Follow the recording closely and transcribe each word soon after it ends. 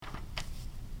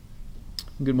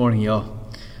Good morning, y'all.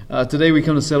 Today we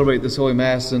come to celebrate this Holy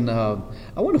Mass, and I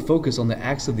want to focus on the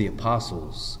Acts of the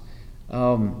Apostles.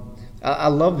 I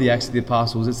love the Acts of the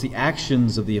Apostles. It's the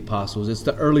actions of the Apostles. It's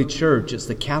the early church. It's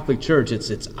the Catholic Church.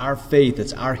 It's our faith.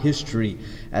 It's our history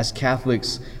as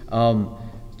Catholics,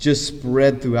 just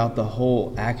spread throughout the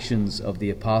whole actions of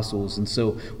the Apostles. And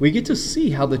so we get to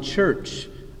see how the church,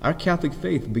 our Catholic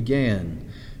faith, began.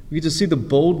 We get to see the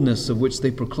boldness of which they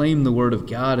proclaim the Word of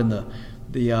God and the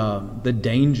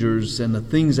dangers and the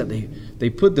things that they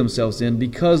put themselves in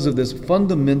because of this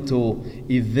fundamental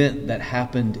event that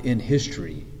happened in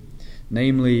history.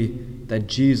 Namely, that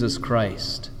Jesus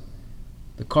Christ,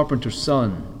 the carpenter's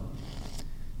son,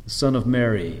 the son of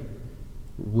Mary,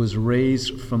 was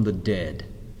raised from the dead.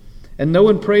 And no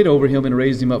one prayed over him and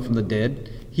raised him up from the dead.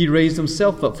 He raised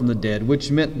himself up from the dead,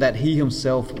 which meant that he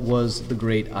himself was the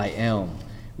great I Am,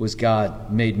 was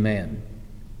God made man.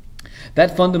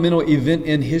 That fundamental event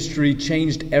in history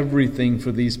changed everything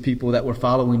for these people that were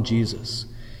following Jesus.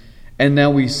 And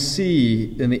now we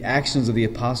see in the actions of the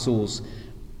apostles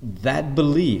that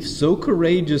belief so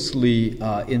courageously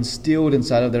instilled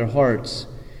inside of their hearts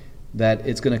that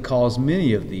it's going to cause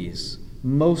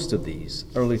most of these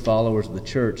early followers of the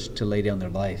church to lay down their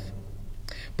life.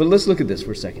 But let's look at this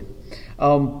for a second.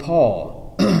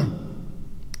 Paul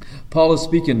is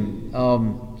speaking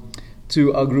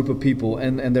to a group of people,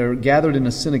 and they're gathered in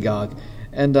a synagogue.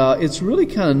 And it's really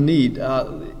kind of neat.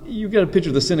 You get a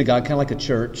picture of the synagogue, kind of like a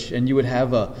church, and you would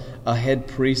have a head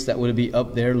priest that would be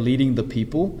up there leading the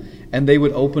people, and they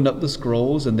would open up the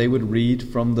scrolls, and they would read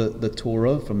from the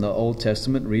Torah, from the Old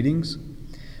Testament readings.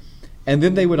 And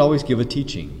then they would always give a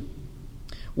teaching.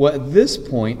 Well, at this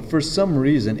point, for some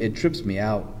reason, it trips me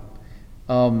out.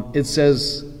 It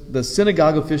says the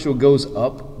synagogue official goes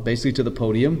up, basically to the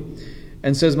podium,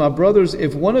 and says, "My brothers,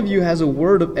 if one of you has a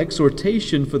word of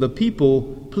exhortation for the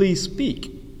people, please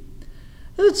speak."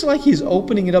 It's like he's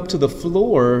opening it up to the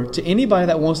floor to anybody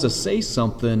that wants to say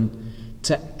something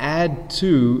to add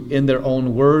to in their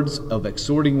own words of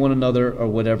exhorting one another or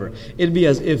whatever. It'd be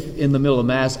as if in the middle of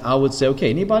Mass I would say, okay,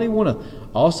 anybody want to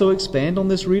also expand on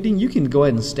this reading? You can go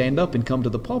ahead and stand up and come to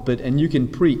the pulpit and you can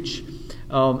preach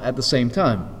at the same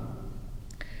time.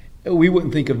 We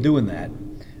wouldn't think of doing that.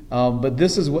 But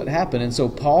this is what happened. And so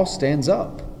Paul stands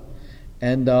up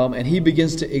and he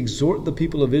begins to exhort the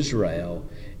people of Israel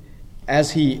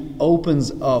as he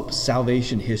opens up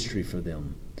salvation history for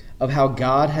them, of how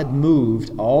God had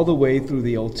moved all the way through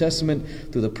the Old Testament,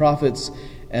 through the prophets.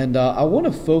 And I want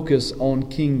to focus on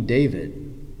King David.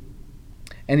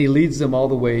 And he leads them all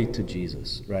the way to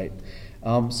Jesus, right?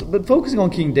 But focusing on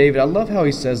King David, I love how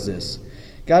he says this.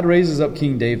 God raises up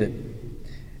King David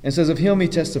and says, "Of him he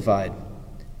testified,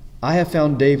 I have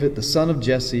found David, the son of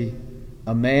Jesse,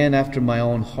 a man after my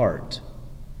own heart,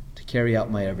 to carry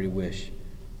out my every wish."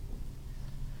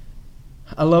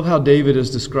 I love how David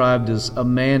is described as a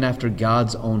man after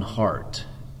God's own heart.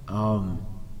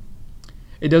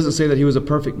 It doesn't say that he was a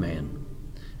perfect man.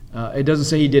 It doesn't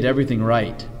say he did everything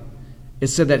right. It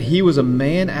said that he was a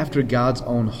man after God's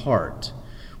own heart,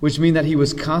 which means that he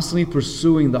was constantly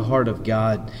pursuing the heart of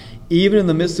God, even in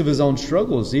the midst of his own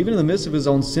struggles, even in the midst of his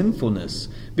own sinfulness.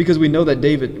 Because we know that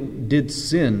David did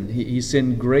sin. He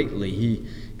sinned greatly. He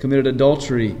committed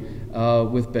adultery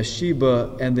with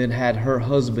Bathsheba and then had her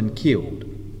husband killed.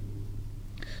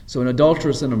 So an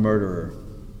adulteress and a murderer.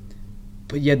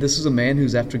 But yet this is a man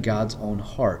who's after God's own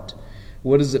heart.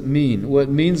 What does it mean? Well, it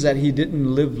means that he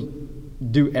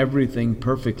didn't do everything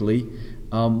perfectly,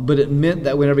 but it meant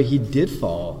that whenever he did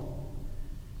fall,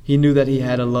 he knew that he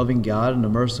had a loving God and a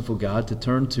merciful God to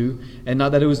turn to, and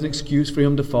not that it was an excuse for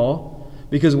him to fall.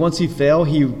 Because once he fell,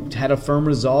 he had a firm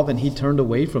resolve and he turned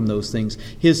away from those things.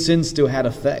 His sin still had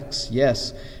effects,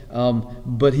 yes,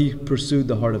 but he pursued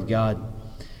the heart of God.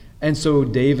 And so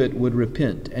David would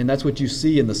repent. And that's what you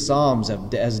see in the Psalms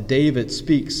as David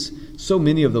speaks. So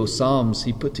many of those Psalms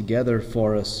he put together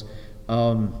for us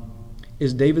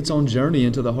is David's own journey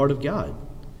into the heart of God.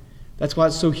 That's why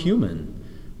it's so human.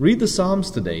 Read the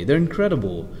Psalms today. They're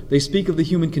incredible. They speak of the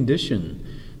human condition.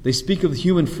 They speak of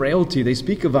human frailty. They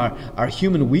speak of our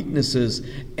human weaknesses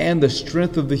and the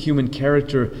strength of the human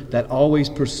character that always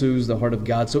pursues the heart of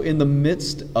God. So in the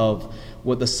midst of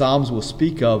what the Psalms will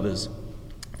speak of as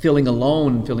feeling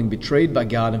alone, feeling betrayed by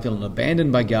God, and feeling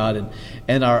abandoned by God,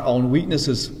 and our own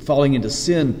weaknesses falling into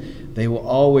sin, they will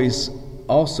always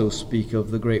also speak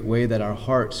of the great way that our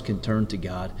hearts can turn to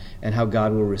God and how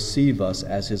God will receive us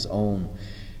as His own.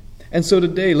 And so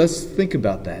today, let's think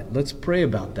about that. Let's pray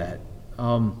about that.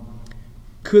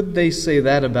 Could they say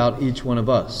that about each one of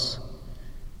us?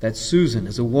 That Susan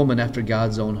is a woman after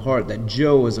God's own heart, that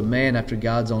Joe is a man after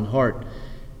God's own heart.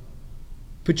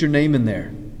 Put your name in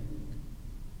there.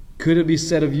 Could it be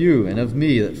said of you and of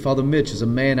me that Father Mitch is a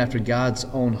man after God's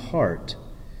own heart?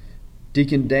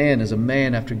 Deacon Dan is a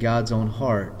man after God's own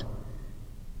heart.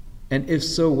 And if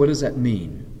so, what does that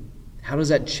mean? How does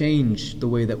that change the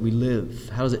way that we live?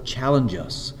 How does it challenge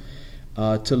us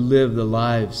to live the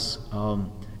lives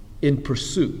in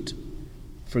pursuit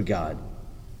for God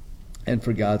and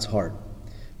for God's heart?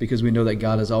 Because we know that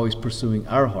God is always pursuing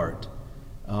our heart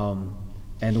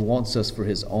and wants us for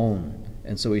his own.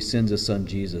 And so he sends his son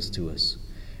Jesus to us.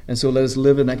 And so let us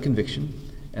live in that conviction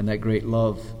and that great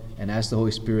love and ask the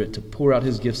Holy Spirit to pour out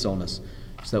his gifts on us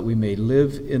so that we may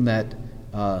live in that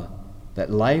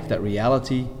life, that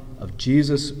reality of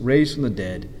Jesus raised from the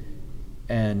dead,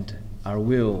 and our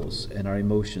wills and our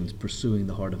emotions pursuing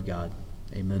the heart of God.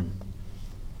 Amen.